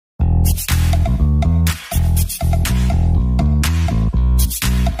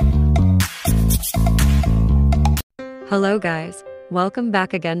Hello guys, welcome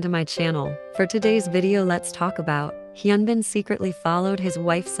back again to my channel. For today's video let's talk about Hyun secretly followed his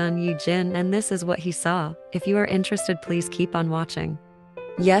wife Sun Yee-jin and this is what he saw. If you are interested please keep on watching.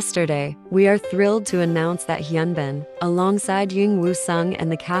 Yesterday, we are thrilled to announce that Hyun, alongside Jung Woo-sung and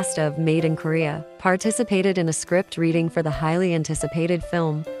the cast of Made in Korea, participated in a script reading for the highly anticipated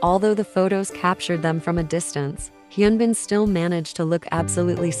film. Although the photos captured them from a distance, Hyun still managed to look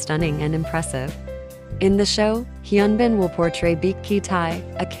absolutely stunning and impressive. In the show, Hyun will portray Baek Ki-tae,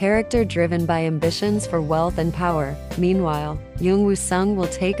 a character driven by ambitions for wealth and power. Meanwhile, Jung Woo-sung will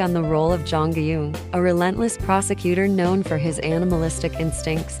take on the role of Jong Geun, a relentless prosecutor known for his animalistic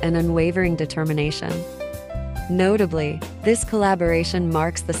instincts and unwavering determination. Notably, this collaboration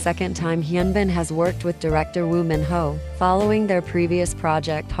marks the second time Hyun has worked with director Woo Min-ho. Following their previous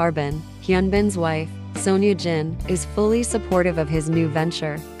project Harbin, Hyun's wife, Son Ye-jin, is fully supportive of his new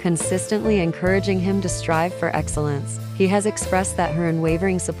venture, consistently encouraging him to strive for excellence. He has expressed that her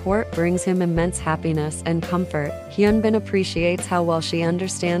unwavering support brings him immense happiness and comfort. Hyun appreciates how well she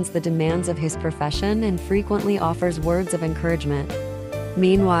understands the demands of his profession and frequently offers words of encouragement.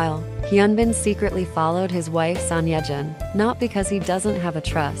 Meanwhile, Hyun secretly followed his wife Son Ye-jin, not because he doesn't have a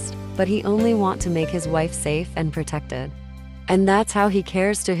trust, but he only wants to make his wife safe and protected. And that's how he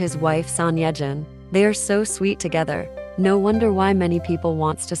cares to his wife Son Ye-jin. They are so sweet together. No wonder why many people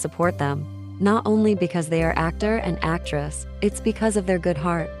wants to support them. Not only because they are actor and actress, it's because of their good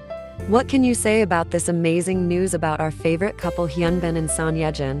heart. What can you say about this amazing news about our favorite couple Hyun and Son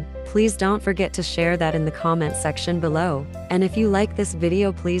Ye-jin? Please don't forget to share that in the comment section below. And if you like this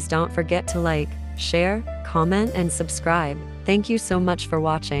video please don't forget to like, share, comment and subscribe. Thank you so much for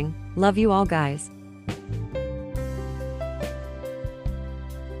watching. Love you all guys.